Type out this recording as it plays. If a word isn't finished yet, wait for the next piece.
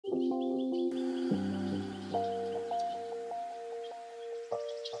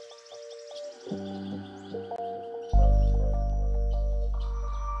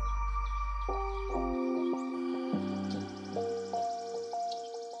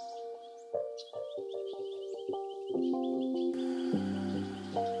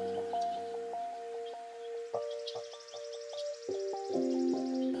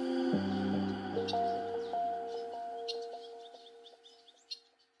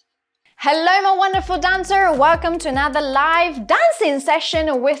Hello my wonderful dancer, welcome to another live dancing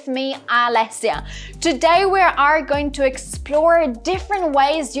session with me, Alessia. Today we are going to explore different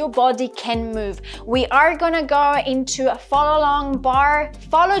ways your body can move. We are gonna go into a follow along bar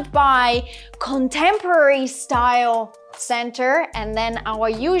followed by contemporary style center and then our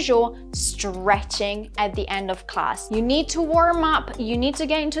usual stretching at the end of class. You need to warm up, you need to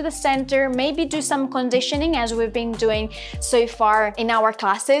get into the center, maybe do some conditioning as we've been doing so far in our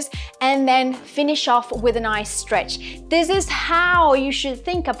classes, and then finish off with a nice stretch. This is how you should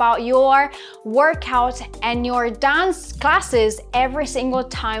think about your workout and your dance classes every single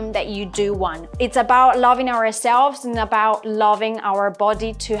time that you do one. It's about loving ourselves and about loving our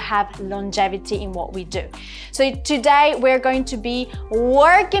body to have longevity in what we do. So today we're going to be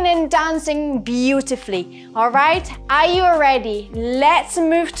working and dancing beautifully. All right, are you ready? Let's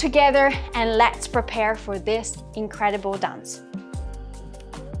move together and let's prepare for this incredible dance.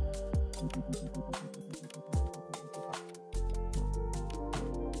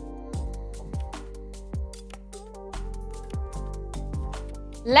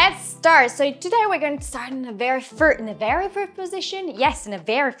 Let's start. So today we're going to start in the very first position. Yes, in the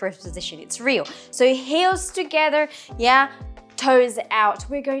very first position. It's real. So heels together, yeah, toes out.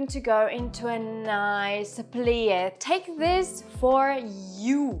 We're going to go into a nice plie. Take this for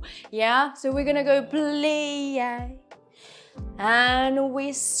you, yeah. So we're gonna go plie, and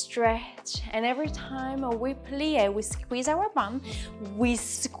we stretch. And every time we plie, we squeeze our bum. We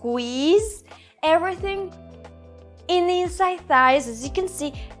squeeze everything in the inside thighs. As you can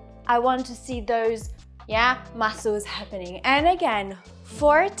see, I want to see those, yeah, muscles happening. And again,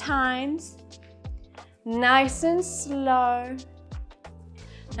 4 times, nice and slow.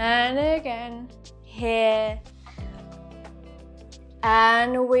 And again, here.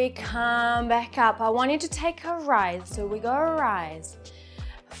 And we come back up. I want you to take a rise. So we go rise.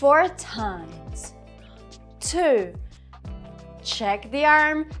 4 times. 2. Check the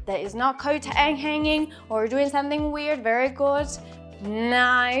arm that is not coat hanging or doing something weird. Very good.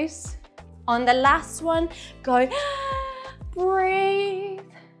 Nice. On the last one, go breathe.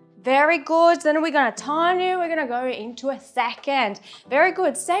 Very good. Then we're gonna turn you. We're gonna go into a second. Very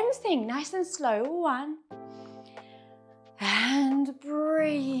good. Same thing. Nice and slow. 1. And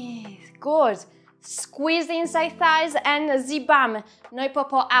breathe. Good. Squeeze the inside thighs and the bum. No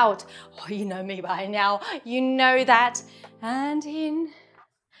popo out. Oh, you know me by now. You know that. And in.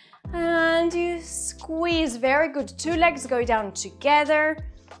 And you squeeze. Very good. 2 legs go down together.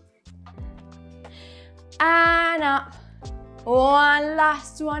 And up. 1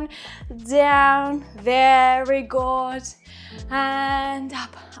 last one. Down. Very good. And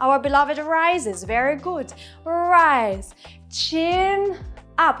up. Our beloved rises. Very good. Rise. Chin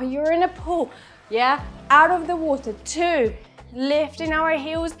up. You're in a pool. Yeah, out of the water. 2, lifting our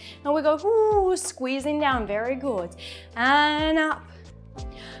heels, and we go, ooh, squeezing down. Very good. And up,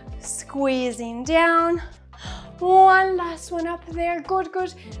 squeezing down. 1 last one up there. Good,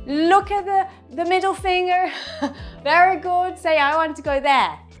 good. Look at the middle finger. Very good. Say, I want to go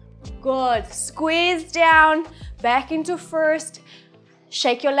there. Good. Squeeze down, back into first.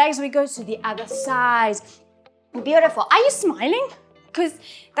 Shake your legs. We go to the other side. Beautiful. Are you smiling? Because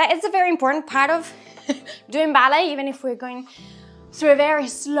that is a very important part of doing ballet, even if we're going through a very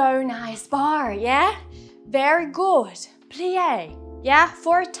slow, nice bar, yeah? Very good. Plie, yeah?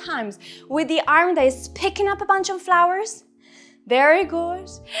 4 times with the arm that is picking up a bunch of flowers. Very good.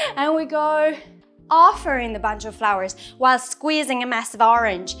 And we go offering the bunch of flowers while squeezing a massive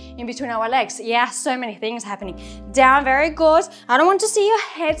orange in between our legs. Yeah, so many things happening. Down, very good. I don't want to see your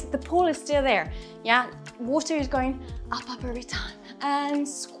head. The pool is still there. Yeah, water is going up, up every time. And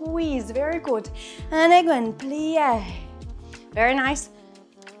squeeze, very good. And again, plie. Very nice.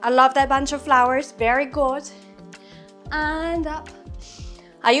 I love that bunch of flowers, very good. And up.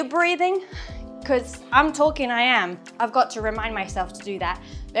 Are you breathing? Because I'm talking, I am. I've got to remind myself to do that.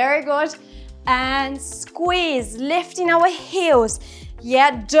 Very good. And squeeze, lifting our heels.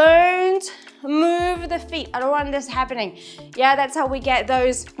 Yeah, don't move the feet. I don't want this happening. Yeah, that's how we get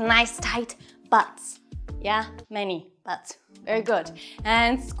those nice tight butts. Yeah, many butts. Very good.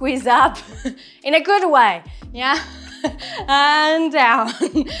 And squeeze up in a good way. Yeah. And down.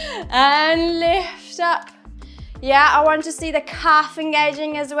 And lift up. Yeah, I want to see the calf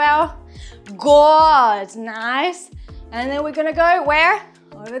engaging as well. Good. Nice. And then we're gonna go where?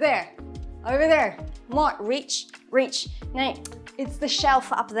 Over there. Over there. More. Reach. Reach. Now, it's the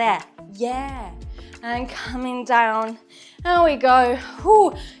shelf up there. Yeah. And coming down. And we go.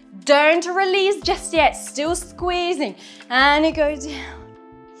 Whew. Don't release just yet, still squeezing. And you go down.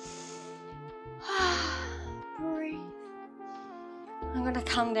 Breathe. I'm gonna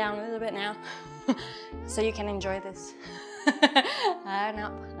come down a little bit now so you can enjoy this. And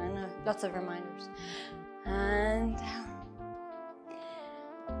up, I know, lots of reminders. And down.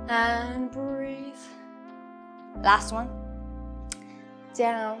 And breathe. Last one.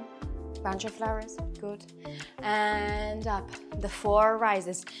 Down. Round your flowers, good. And up. The 4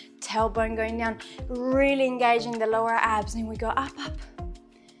 rises. Tailbone going down, really engaging the lower abs. And we go up, up.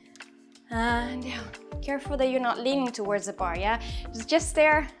 And down. Careful that you're not leaning towards the bar, yeah? It's just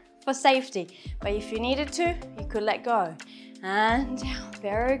there for safety. But if you needed to, you could let go. And down,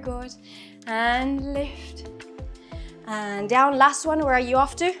 very good. And lift. And down, last one, where are you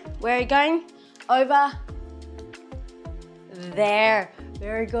off to? Where are you going? Over. There,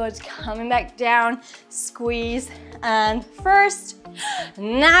 very good. Coming back down, squeeze, and first.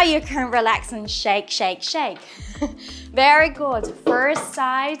 Now you can relax and shake, shake, shake. Very good. First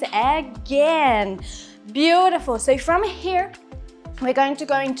side again. Beautiful. So from here, we're going to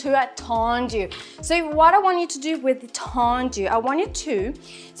go into a tendu. So what I want you to do with the tendu, I want you to,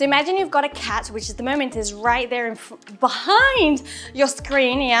 so imagine you've got a cat, which at the moment is right there behind your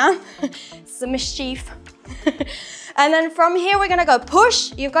screen, yeah? It's a mischief. And then from here, we're gonna go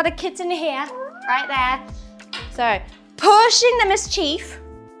push. You've got a kitten here, right there. So pushing the mischief,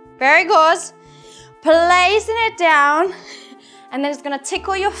 very good. Placing it down, and then it's gonna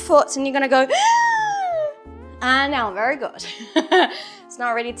tickle your foot and you're gonna go, and now, very good. It's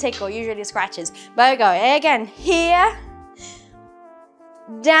not really tickle, usually scratches. But go again, here,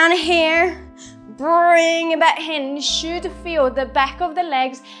 down here, bring it back in. You should feel the back of the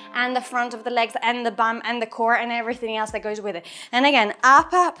legs and the front of the legs and the bum and the core and everything else that goes with it. And again,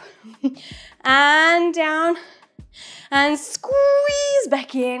 up, up, and down, and squeeze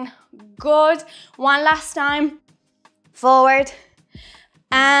back in. Good. One last time. Forward,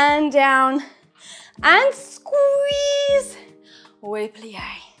 and down, and squeeze. We plie.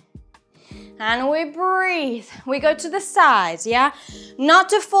 And we breathe. We go to the sides, yeah? Not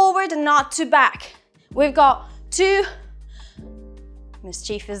to forward, not to back. We've got 2,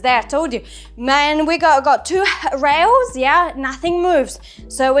 mischief is there, I told you. Man, we got 2 rails, yeah? Nothing moves.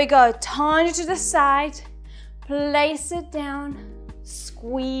 So we go tendu to the side, place it down,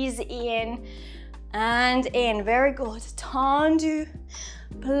 squeeze in, and in. Very good. Tendu,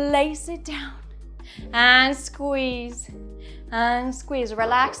 place it down, and squeeze. And squeeze,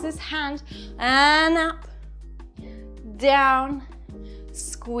 relax this hand, and up, down,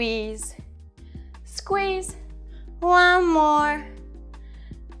 squeeze, squeeze, one more,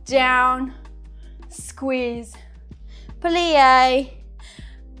 down, squeeze, plie.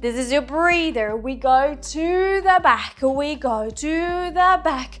 This is your breather. We go to the back, we go to the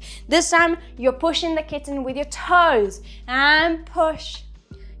back. This time you're pushing the kitten with your toes, and push,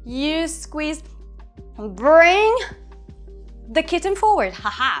 you squeeze, bring the kitten forward.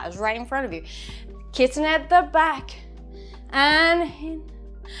 Haha, it's right in front of you. Kitten at the back, and in,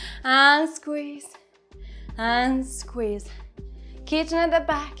 and squeeze, and squeeze. Kitten at the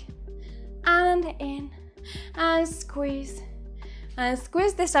back, and in, and squeeze, and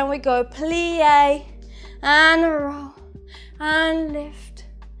squeeze. This time we go plie, and roll, and lift,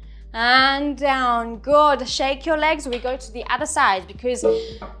 and down. Good. Shake your legs. We go to the other side because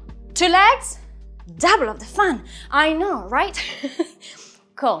 2 legs, double of the fun. I know, right?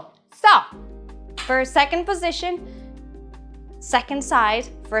 Cool. So, for second position, second side,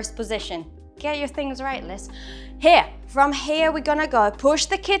 first position. Get your things right, Liz. Here, from here, we're gonna go. Push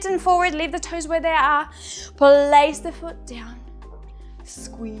the kitten forward, leave the toes where they are. Place the foot down.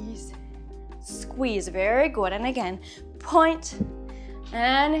 Squeeze, squeeze. Very good. And again, point,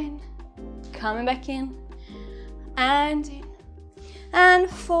 and in. Coming back in, and in, and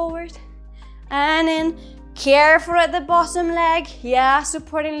forward, and in. Careful at the bottom leg. Yeah,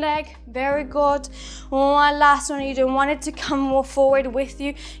 supporting leg. Very good. One last one. You don't want it to come more forward with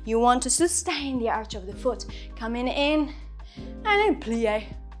you. You want to sustain the arch of the foot. Coming in, and in plie.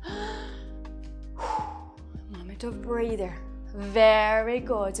 Moment of breather. Very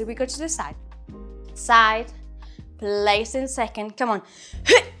good. So we go to the side. Side. Place in second. Come on.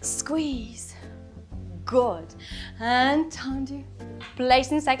 Squeeze. Good. And tendu.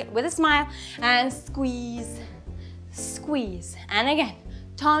 Place in second with a smile. And squeeze. Squeeze. And again.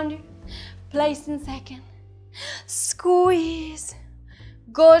 Tendu. Place in second. Squeeze.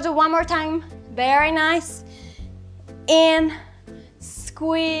 Good. One more time. Very nice. In.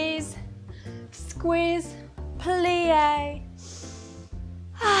 Squeeze. Squeeze. Plie.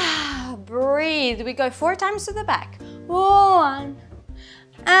 Breathe. We go 4 times to the back. 1.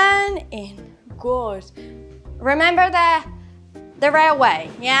 And in. Good. Remember the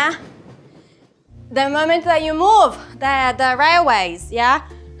railway, yeah? the moment that you move, the railways, yeah?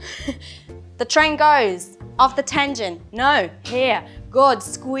 The train goes off the tangent. No, here, good,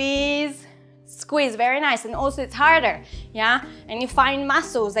 squeeze, squeeze, very nice. And also it's harder, yeah? And you find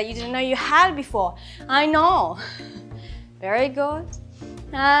muscles that you didn't know you had before. I know. Very good.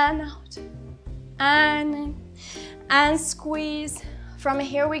 And out, and in, and squeeze. From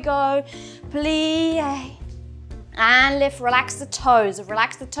here we go, plie, and lift, relax the toes as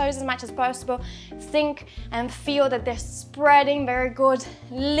much as possible. Think and feel that they're spreading, very good.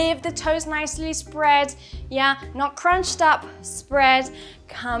 Lift the toes nicely, spread, yeah, not crunched up, spread,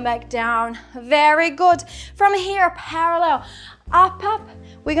 come back down, very good. From here, parallel, up, up,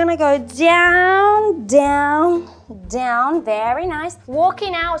 we're gonna go down, down, down, very nice.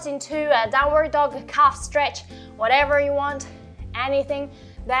 Walking out into a downward dog, calf stretch, whatever you want, anything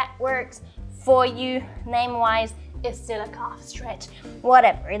that works for you, name-wise, is still a calf stretch.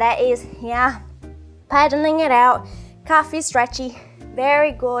 Whatever that is, yeah. Paddling it out, calfy stretchy,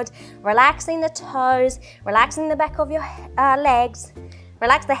 very good. Relaxing the toes, relaxing the back of your legs.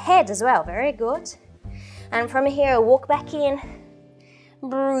 Relax the head as well, very good. And from here, walk back in.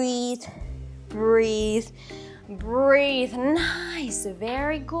 Breathe, breathe, breathe. Nice,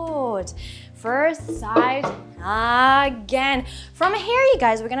 very good. First side, again. From here, you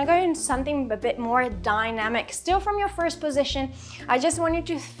guys, we're gonna go into something a bit more dynamic. Still from your first position, I just want you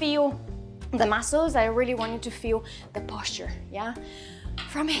to feel the muscles. I really want you to feel the posture, yeah?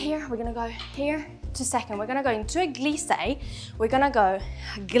 From here, we're gonna go here to second. We're gonna go into a glisse. We're gonna go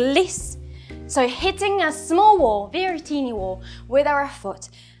glisse. So hitting a small wall, very teeny wall, with our foot.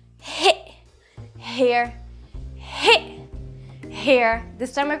 Hit, here, hit, here.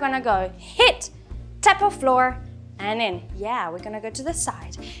 This time we're gonna go hit, tap of floor, and in. Yeah, we're gonna go to the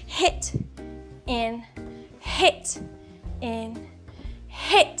side. Hit, in, hit, in,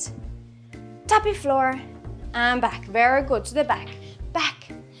 hit, tappy floor, and back. Very good, to the back, back.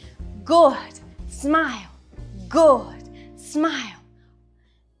 Good, smile, good, smile.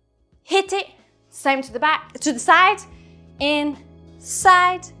 Hit it, same to the back, to the side, in,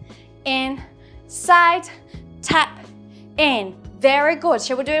 side, tap, in. Very good.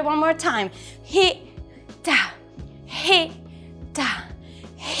 Shall we do it one more time? Hit, da, hit, da,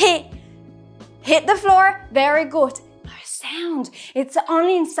 hit. Hit the floor. Very good. No sound. It's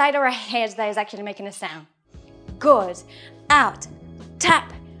only inside our heads that is actually making a sound. Good. Out,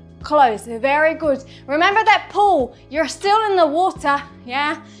 tap, close. Very good. Remember that pool. You're still in the water,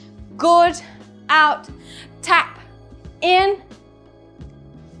 yeah? Good. Out, tap, in,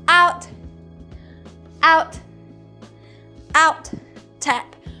 out, out, out,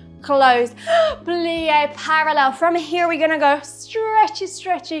 tap, close, plie, parallel. From here, we're gonna go stretchy,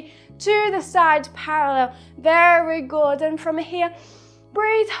 stretchy to the side, parallel. Very good. And from here,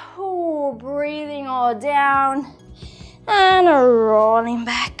 breathe, ooh, breathing all down and rolling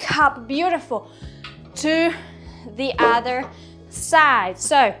back up. Beautiful. To the other side.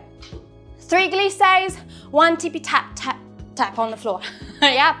 So, 3 glisses, 1 tippy tap, tap, tap on the floor.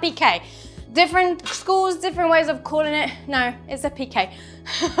 Yeah, PK. Different schools, different ways of calling it. No, it's a PK.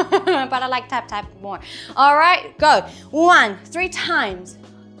 But I like tap, tap more. All right, go. 1, 3 times.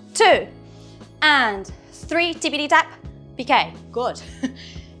 2, and 3, tippity tap, PK. Good.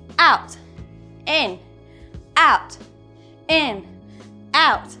 Out, in, out,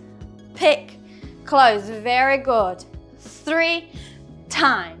 pick, close. Very good. 3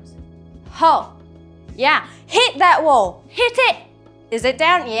 times. Hold. Yeah. Hit that wall. Hit it. Is it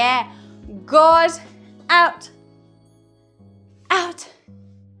down? Yeah. Good. Out. Out.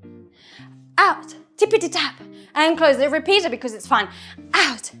 Out. Tippity tap. And close. Repeat it because it's fun.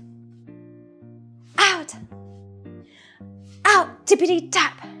 Out. Out. Out. Tippity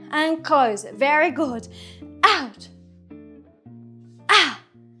tap. And close. Very good. Out. Ah.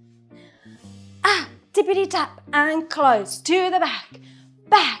 Ah. Tippity tap. And close. To the back.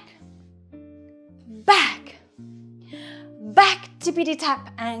 Back. Back, back, tippity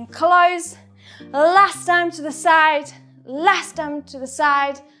tap and close. Last time to the side, last time to the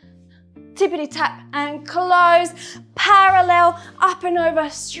side, tippity tap and close. Parallel, up and over,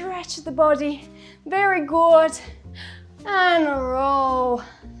 stretch the body. Very good. And roll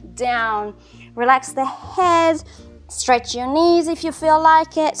down. Relax the head, stretch your knees if you feel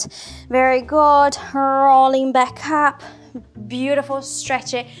like it. Very good. Rolling back up. Beautiful.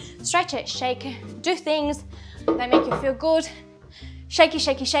 Stretch it, shake it. Do things that make you feel good. Shaky,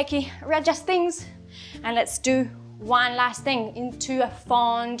 shaky, shaky. Readjust things. And let's do one last thing into a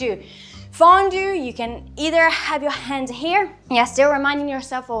fondue. Fondue, you can either have your hand here, yeah, still reminding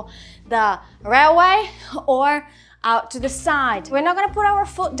yourself of the railway, or out to the side. We're not gonna put our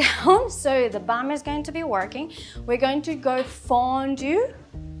foot down, so the bum is going to be working. We're going to go fondue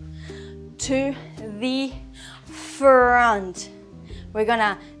to the front. We're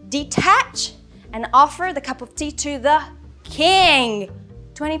gonna detach and offer the cup of tea to the king.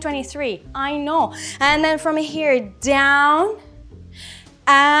 2023, I know. And then from here, down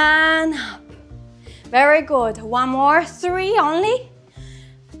and up. Very good. One more, 3 only.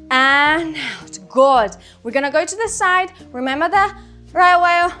 And out. Good. We're gonna go to the side. Remember the right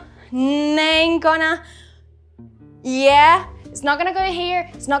whale. Ain't gonna, yeah. It's not gonna go here.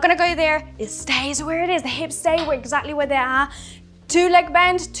 It's not gonna go there. It stays where it is. The hips stay exactly where they are. 2 leg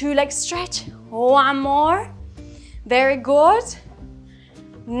bend, 2 leg stretch. One more. Very good.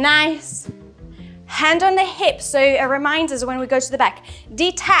 Nice. Hand on the hip, so it reminds us when we go to the back.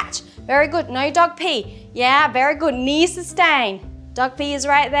 Detach. Very good. No dog pee. Yeah, very good. Knee sustain. Dog pee is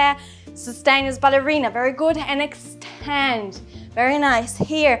right there. Sustain is ballerina. Very good. And extend. Very nice.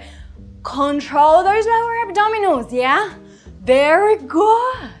 Here. Control those lower abdominals. Yeah. Very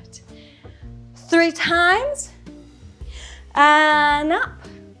good. 3 times. And up.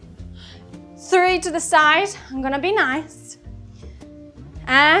 3 to the side. I'm gonna be nice.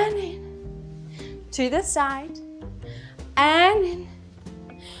 And in. To the side. And in.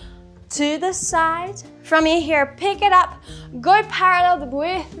 To the side. From here, pick it up. Go parallel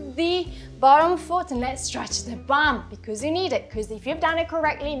with the bottom foot and let's stretch the bum because you need it. Because if you've done it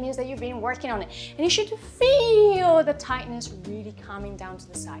correctly, it means that you've been working on it. And you should feel the tightness really coming down to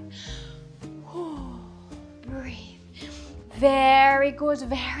the side. Breathe. Very good,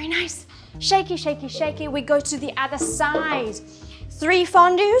 very nice. Shaky, shaky, shaky. We go to the other side. 3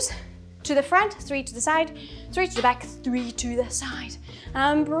 fondues to the front, 3 to the side, 3 to the back, 3 to the side.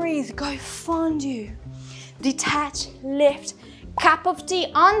 And breathe, go fondue. Detach, lift, cup of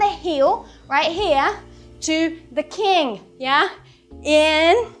tea on the heel, right here, to the king, yeah?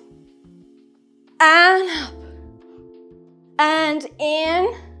 In, and up, and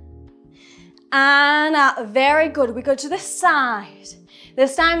in, and out. Very good. We go to the side.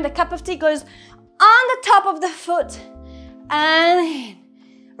 This time the cup of tea goes on the top of the foot, and in.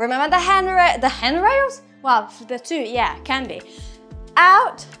 Remember the handrails? Well, the 2, yeah, can be.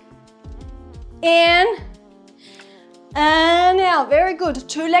 Out, in, and out. Very good.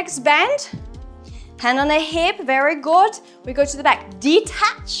 2 legs bend. Hand on the hip. Very good. We go to the back.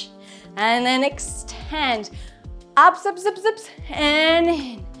 Detach. And then extend. Ups, ups, ups, ups. And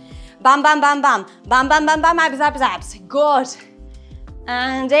in. Bam, bam, bam, bam. Bam, bam, bam, bam. Abs, abs, abs. Good.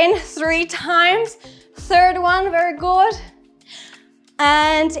 And in 3 times. 3rd one. Very good.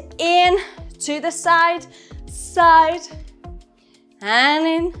 And in. To the side. Side. And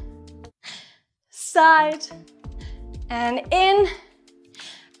in. Side. And in,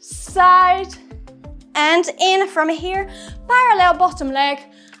 side, and in. From here, parallel bottom leg,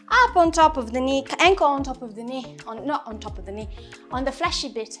 up on top of the knee, ankle on top of the knee, not on top of the knee, on the fleshy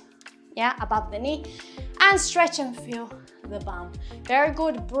bit, yeah, above the knee, and stretch and feel the bum. Very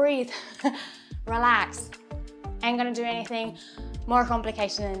good, breathe, relax. Ain't gonna do anything more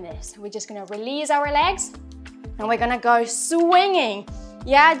complicated than this. We're just gonna release our legs, and we're gonna go swinging.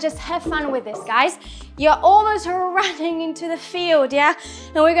 Yeah, just have fun with this, guys. You're almost running into the field, yeah?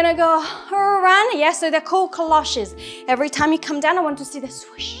 And we're gonna go run, yeah? So they're called galoshes. Every time you come down, I want to see the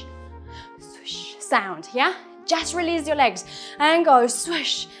swoosh, swoosh sound, yeah? Just release your legs and go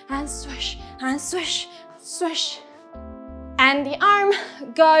swish and swish and swish, swish. And the arm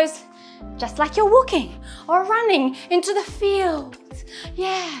goes just like you're walking or running into the field,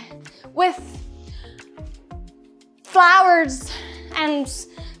 yeah? With flowers and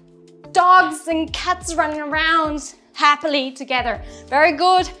dogs and cats running around happily together. Very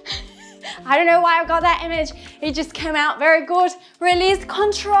good. I don't know why I got that image. It just came out. Very good. Release,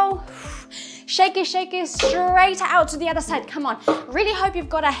 control. Shaky, shaky, straight out to the other side. Come on. Really hope you've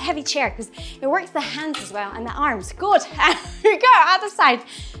got a heavy chair because it works the hands as well and the arms. Good. And we go, other side.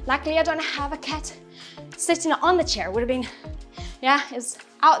 Luckily, I don't have a cat sitting on the chair. Would have been, yeah, it's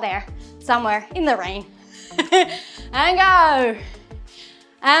out there somewhere in the rain. And go.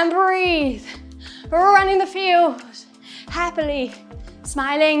 And breathe. Run in the field. Happily.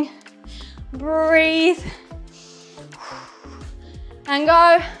 Smiling. Breathe. And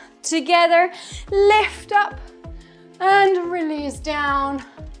go. Together. Lift up. And release down.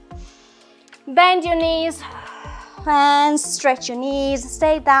 Bend your knees. And stretch your knees.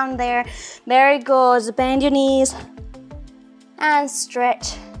 Stay down there. Very good. Bend your knees. And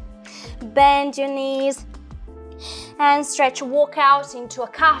stretch. Bend your knees. And stretch, walk out into a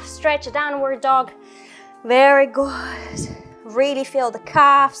calf stretch, a downward dog. Very good. Really feel the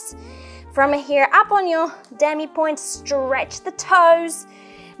calves. From here, up on your demi point, stretch the toes,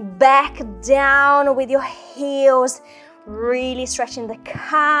 back down with your heels, really stretching the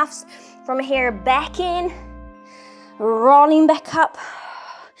calves. From here, back in, rolling back up.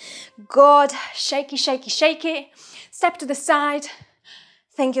 Good, shaky, shaky, shaky. Step to the side.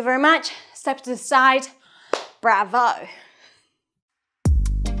 Thank you very much. Step to the side. Bravo.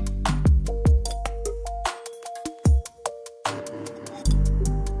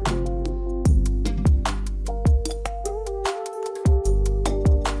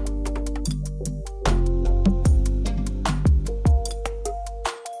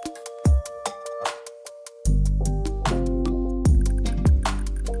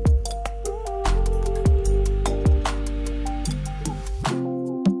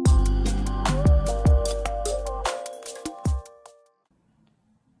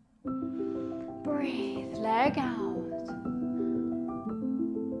 Leg out.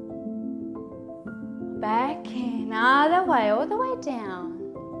 Back in, other way, all the way down.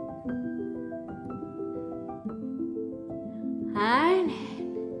 And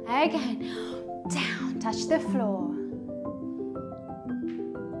in, again, down, touch the floor.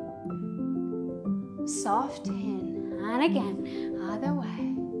 Soft in, and again, other way.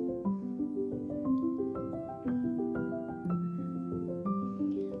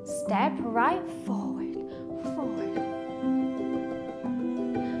 Step right forward, forward,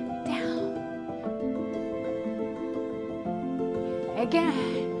 down, again,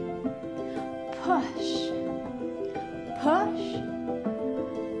 push, push,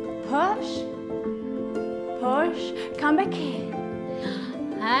 push, push, come back in,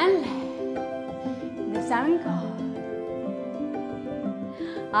 and let the same go,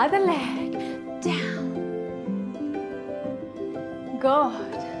 other leg, down, good.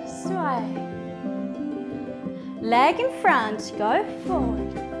 Sway. Leg in front, go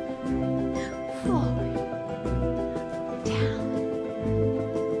forward, forward, down,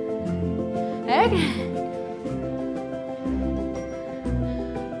 again,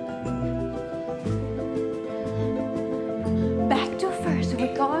 back to first, we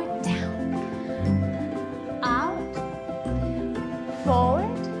go down, out,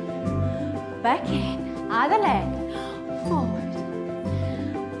 forward, back in, other leg, forward,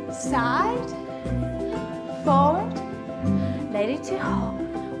 side, forward, ready to hop,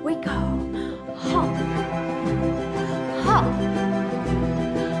 we go, hop, hop,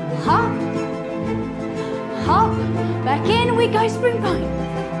 hop, hop, back in, we go, spring point,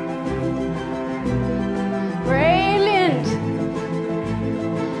 brilliant,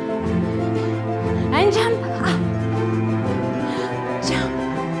 and jump up, jump,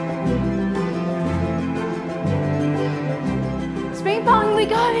 spring point, we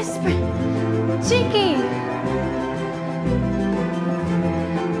go, spring, cheeky,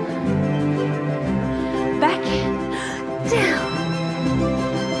 back in, down,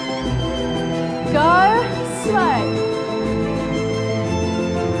 go, sway,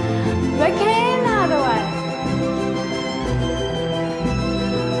 back in, other way,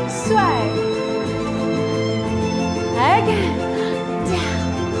 sway, again, down,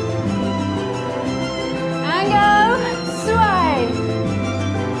 and go, sway,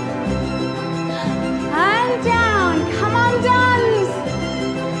 and down, come on, dance,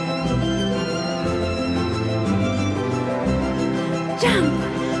 jump,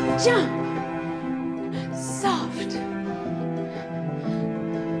 jump, soft,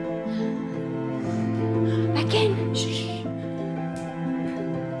 back in, shh,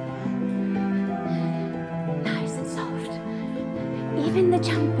 nice and soft, even the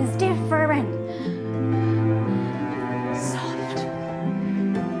jump is different, soft,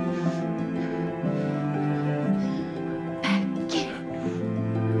 back in,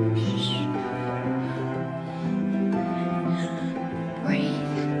 shh, breathe,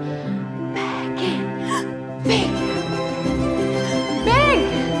 back in, big, big,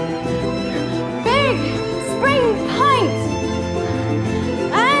 big, spring point,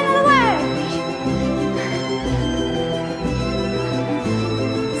 and other way,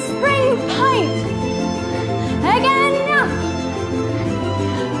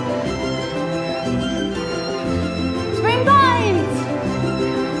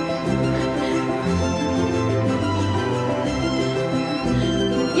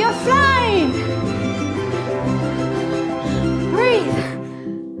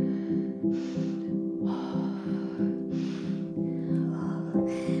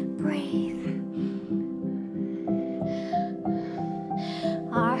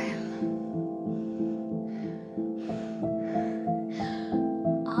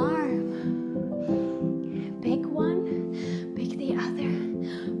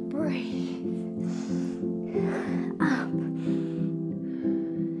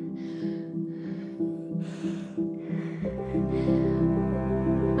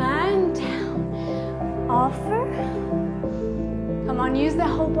 the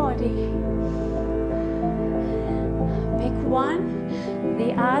whole body. Pick one,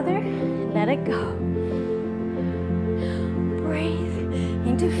 the other, let it go. Breathe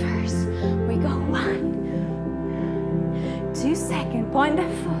into first. We go 1, 2 seconds. Point the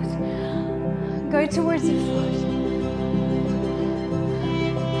foot. Go towards the foot.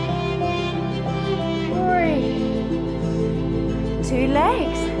 Breathe. 2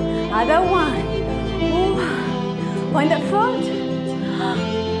 legs. Other one. Point the foot.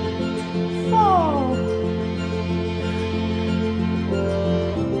 4.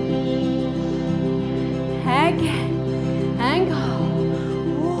 Again. And go.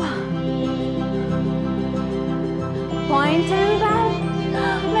 1. Point and back.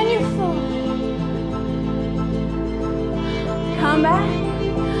 When you fall. Come back.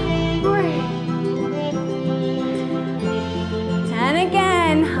 Breathe. And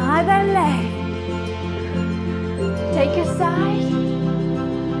again, other leg. Take a side.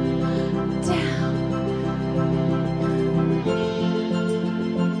 Down.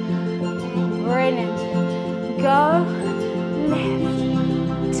 Brilliant. Go.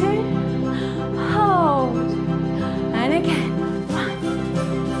 Lift. 2. Hold. And again.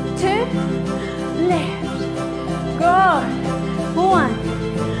 1, 2. Lift. Good. 1,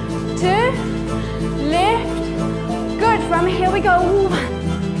 2. Lift. Good. From here we go. 1.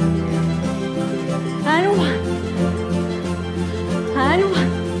 And 1. And 1.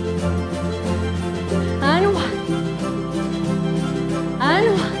 And 1.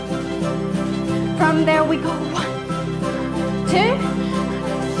 And 1. From there we go. 1, 2,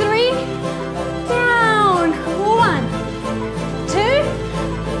 3. Down. 1, 2,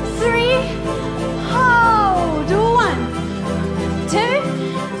 3. Hold. 1, 2,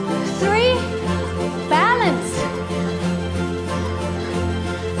 3. Balance.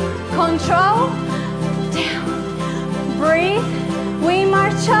 Control. Down. Breathe. We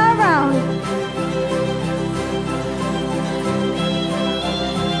march around.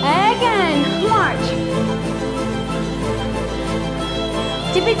 Again, march.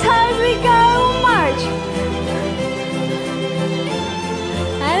 Tippy toes we go, march.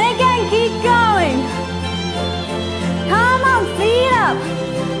 And again, keep going. Come on, feet up.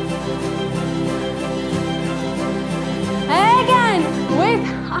 Again, with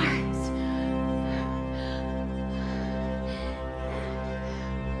arms.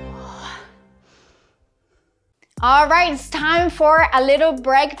 All right, it's time for a little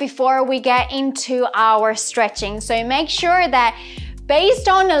break before we get into our stretching. So make sure that based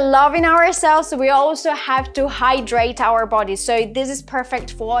on loving ourselves, we also have to hydrate our body. So this is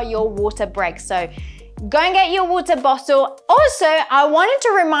perfect for your water break. So go and get your water bottle. Also, I wanted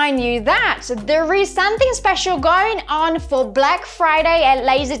to remind you that there is something special going on for Black Friday at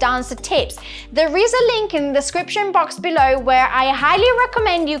Lazy Dancer Tips. There is a link in the description box below where I highly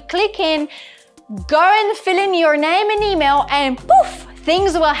recommend you click in, go and fill in your name and email, and poof,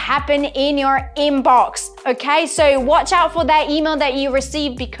 things will happen in your inbox. Okay, so watch out for that email that you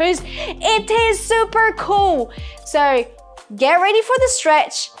receive because it is super cool. So get ready for the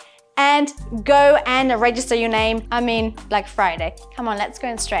stretch and go and register your name. I mean, Black Friday. Come on, let's go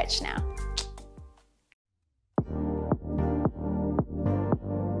and stretch now.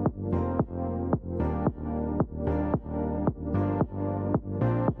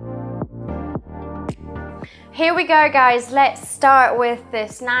 Here we go, guys. Let's start with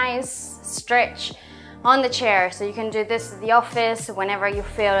this nice stretch on the chair. So you can do this at the office whenever you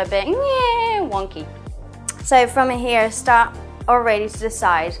feel a bit wonky. So from here, start already to the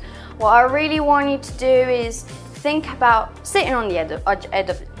side. What I really want you to do is think about sitting on the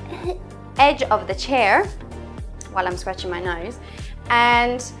edge of the chair while I'm scratching my nose,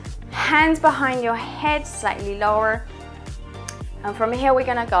 and hands behind your head, slightly lower. And from here, we're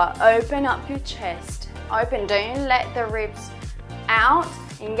gonna go open up your chest. Open, don't let the ribs out.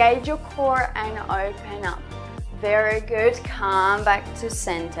 Engage your core and open up. Very good, come back to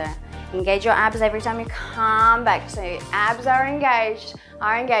center. Engage your abs every time you come back. So your abs are engaged,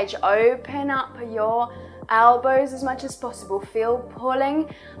 Open up your elbows as much as possible. Feel pulling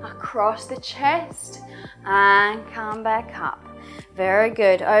across the chest and come back up. Very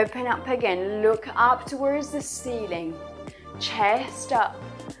good, open up again. Look up towards the ceiling. Chest up,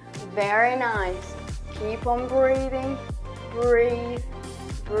 very nice. Keep on breathing, breathe,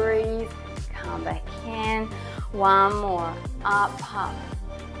 breathe. Come back in. One more, up, up.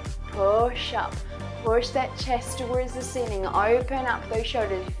 Push up, push that chest towards the ceiling. Open up those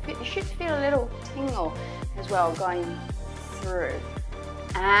shoulders. You should feel a little tingle as well going through.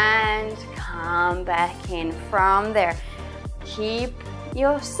 And come back in. From there, keep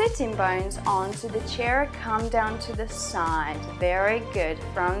your sitting bones onto the chair, come down to the side. Very good.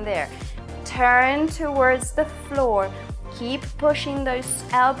 From there, turn towards the floor. Keep pushing those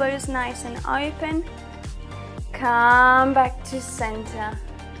elbows nice and open. Come back to center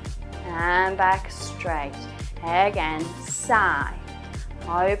and back straight. Again, side.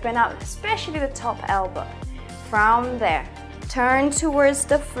 Open up, especially the top elbow. From there, turn towards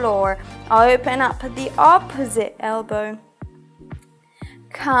the floor. Open up the opposite elbow.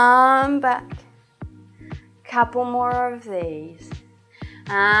 Come back. Couple more of these.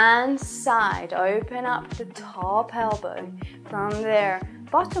 And side. Open up the top elbow. From there,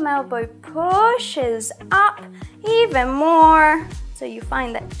 bottom elbow pushes up even more. So you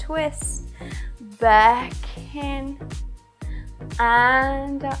find that twist. Back in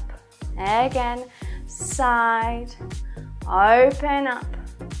and up. Again, side. Open up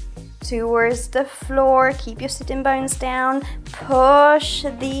towards the floor. Keep your sitting bones down. Push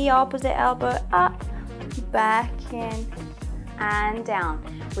the opposite elbow up. Back in and down.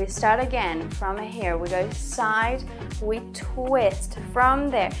 We start again from here. We go side, we twist.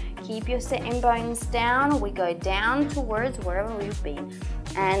 From there, keep your sitting bones down. We go down towards wherever we've been.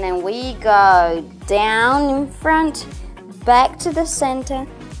 And then we go down in front, back to the center,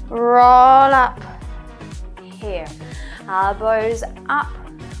 roll up here. Elbows up,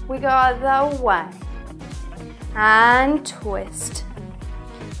 we go the way. And twist.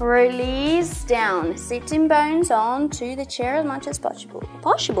 Release down, sitting bones onto the chair as much as possible.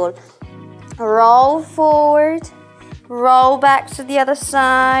 Roll forward, roll back to the other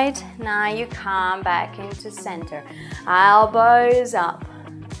side. Now you come back into center. Elbows up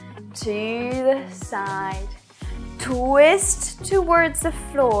to the side. Twist towards the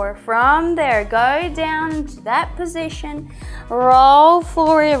floor. From there, go down to that position. Roll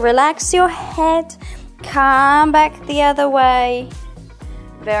forward, relax your head. Come back the other way.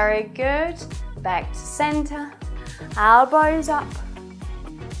 Very good. Back to center. Elbows up.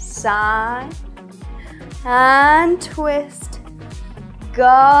 Side. And twist.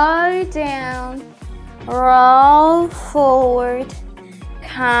 Go down. Roll forward.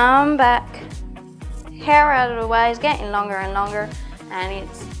 Come back. Hair out of the way. It's getting longer and longer. And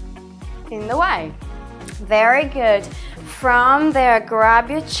it's in the way. Very good. From there, grab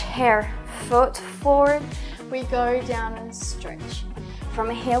your chair. Foot forward. We go down and stretch. From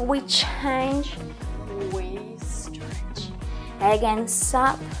here we change, we stretch. Again,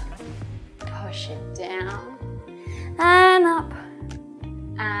 up, push it down, and up,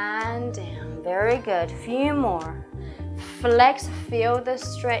 and down. Very good, few more. Flex, feel the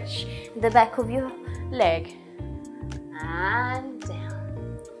stretch, the back of your leg. And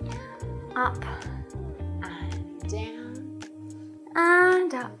down, up, and down,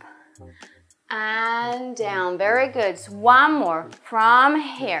 and up. And down, very good. So one more from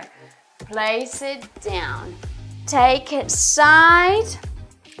here. Place it down. Take it side.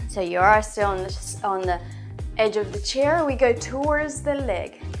 So you are still on the edge of the chair. We go towards the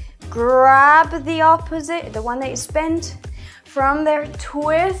leg. Grab the opposite, the one that is bent. From there,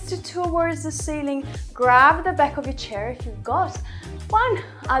 twist towards the ceiling. Grab the back of your chair if you've got one.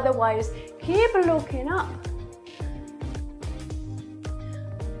 Otherwise, keep looking up.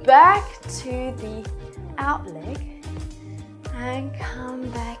 Back to the out leg and come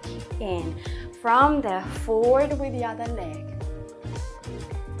back in. From there, forward with the other leg.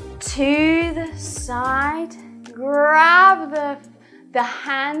 To the side, grab the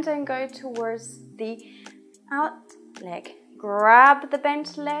hand and go towards the out leg. Grab the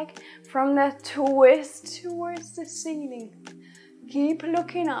bent leg. From there, twist towards the ceiling. Keep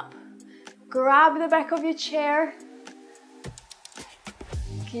looking up. Grab the back of your chair.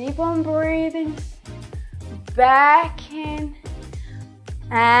 Keep on breathing. Back in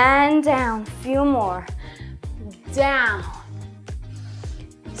and down. Few more. Down.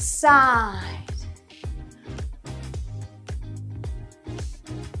 Side.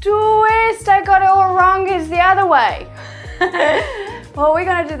 Twist. I got it all wrong. It's the other way. Well, we're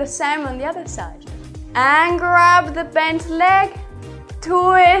going to do the same on the other side. And grab the bent leg.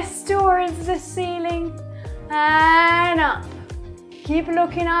 Twist towards the ceiling. And up. Keep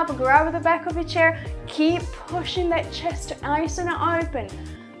looking up, grab the back of your chair, keep pushing that chest nice and open.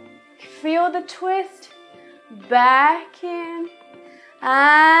 Feel the twist, back in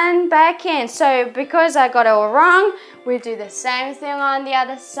and back in. So because I got it all wrong, we do the same thing on the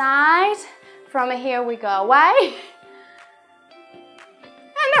other side. From here we go away.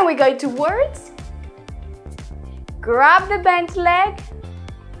 And then we go towards. Grab the bent leg,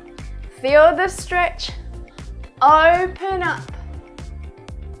 feel the stretch, open up.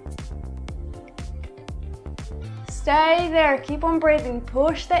 Stay there, keep on breathing,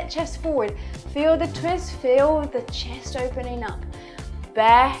 push that chest forward. Feel the twist, feel the chest opening up.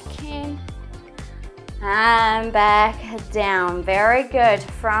 Back in and back down. Very good.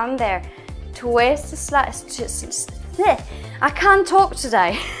 From there, twist, I can't talk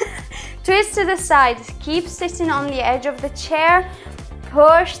today. Twist to the side, keep sitting on the edge of the chair,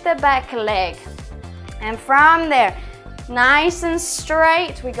 push the back leg. And from there, nice and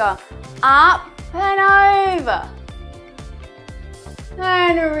straight, we go up and over.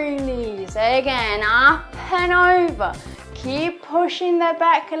 And release. Again, up and over. Keep pushing the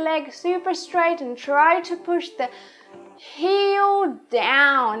back leg super straight and try to push the heel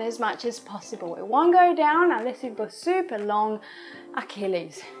down as much as possible. It won't go down unless you've got super long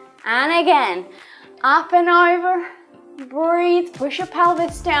Achilles. And again, up and over. Breathe, push your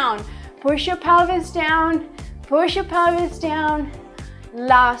pelvis down. Push your pelvis down. Push your pelvis down.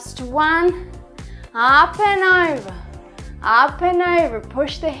 Last one. Up and over. Up and over.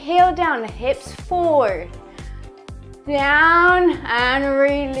 Push the heel down, the hips forward. Down and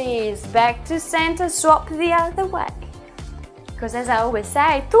release. Back to center, swap the other way. Because as I always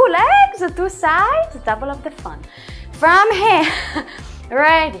say, 2 legs or 2 sides, double of the fun. From here,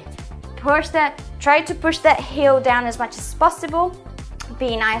 ready. Push that, try to push that heel down as much as possible.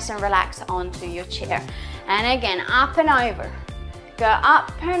 Be nice and relaxed onto your chair. And again, up and over. Go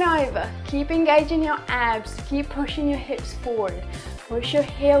up and over. Keep engaging your abs. Keep pushing your hips forward. Push your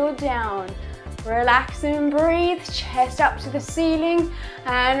heel down. Relax and breathe. Chest up to the ceiling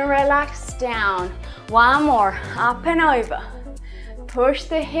and relax down. One more. Up and over. Push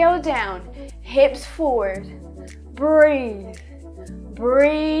the heel down. Hips forward. Breathe.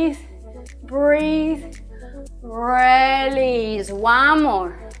 Breathe. Breathe. Release. One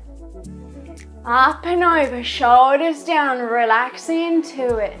more. Up and over, shoulders down, relax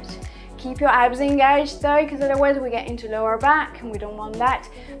into it. Keep your abs engaged though, because otherwise we get into lower back and we don't want that.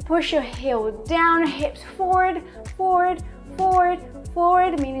 Push your heel down, hips forward, forward, forward,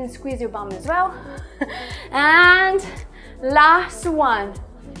 forward, meaning squeeze your bum as well. And last one.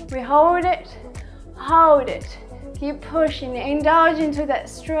 We hold it, hold it. Keep pushing, indulge into that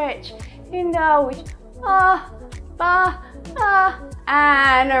stretch. Indulge,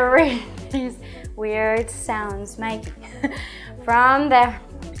 and release. Weird sounds maybe. From there,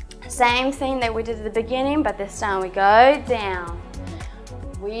 same thing that we did at the beginning, but this time we go down.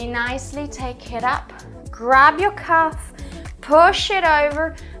 We nicely take it up, grab your cuff, push it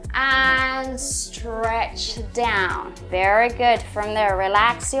over and stretch down. Very good. From there,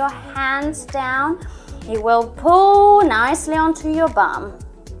 relax your hands down. You will pull nicely onto your bum.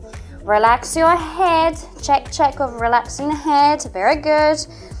 Relax your head. Check of relaxing the head. Very good.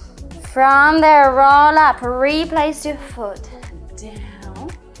 From there, roll up. Replace your foot. Down.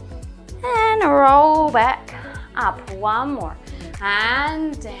 And roll back. Up. One more.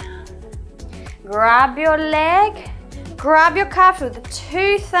 And down. Grab your leg. Grab your calf with the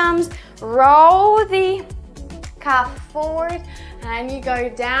 2 thumbs. Roll the calf forward. And you go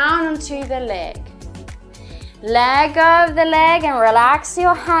down onto the leg. Let go of the leg and relax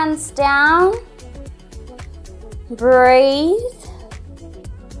your hands down. Breathe.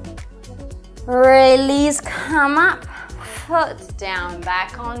 Release, come up, foot down,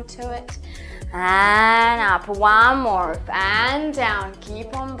 back onto it, and up. One more, and down,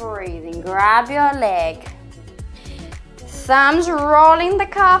 keep on breathing. Grab your leg. Thumbs rolling the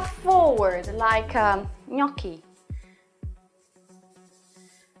calf forward like a gnocchi.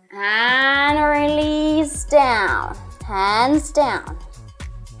 And release down, hands down.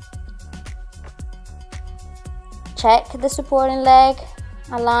 Check the supporting leg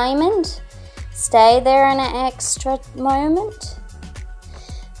alignment. Stay there in an extra moment.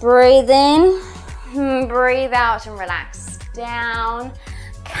 Breathe in, breathe out and relax. Down,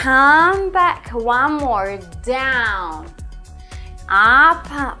 come back. One more, down,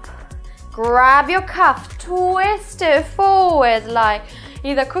 up. Grab your cuff, twist it forward like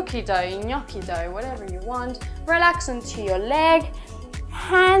either cookie dough, gnocchi dough, whatever you want. Relax into your leg,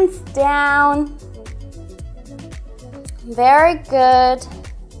 hands down. Very good.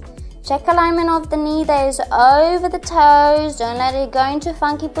 Check alignment of the knee that is over the toes. Don't let it go into a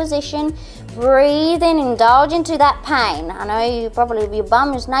funky position. Breathe in, indulge into that pain. I know you probably, your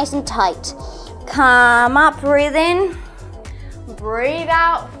bum is nice and tight. Come up, breathe in. Breathe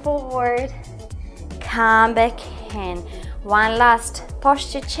out, forward. Come back in. One last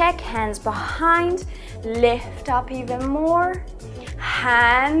posture check, hands behind. Lift up even more.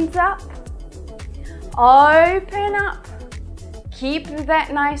 Hands up. Open up. Keep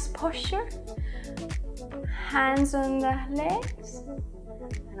that nice posture. Hands on the legs.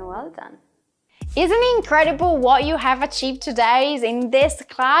 And well done. Isn't it incredible what you have achieved today in this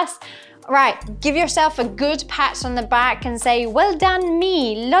class? Right, give yourself a good pat on the back and say, well done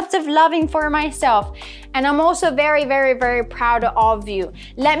me, lots of loving for myself. And I'm also very, very, very proud of you.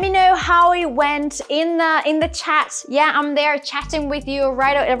 Let me know how it went in the chat. Yeah, I'm there chatting with you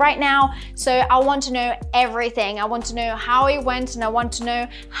right now. So I want to know everything. I want to know how it went and I want to know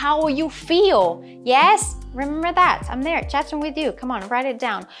how you feel. Yes? Remember that, I'm there chatting with you. Come on, write it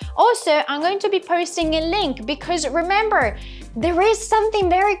down. Also, I'm going to be posting a link because remember, there is something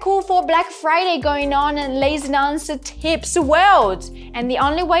very cool for Black Friday going on in Lazy Dancer Tips World. And the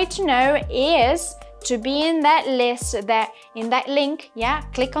only way to know is to be in that list, in that link, yeah?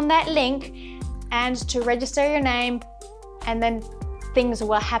 Click on that link and to register your name, and then things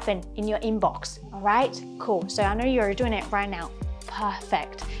will happen in your inbox, all right? Cool, so I know you're doing it right now.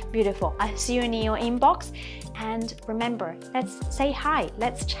 Perfect, beautiful. I see you in your inbox. And remember, let's say hi,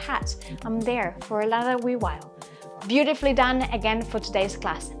 let's chat. I'm there for another wee while. Beautifully done again for today's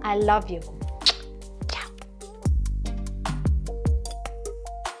class. I love you.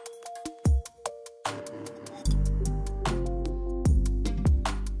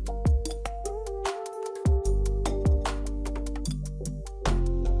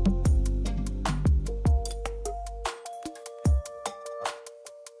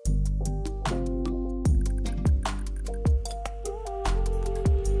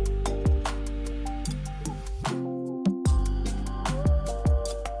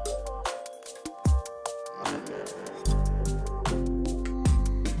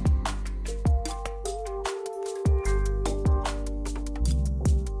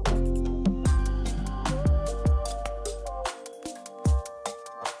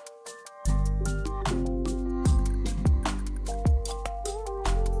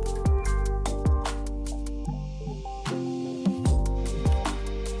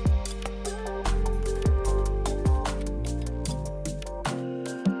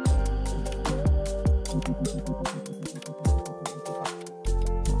 Thank you.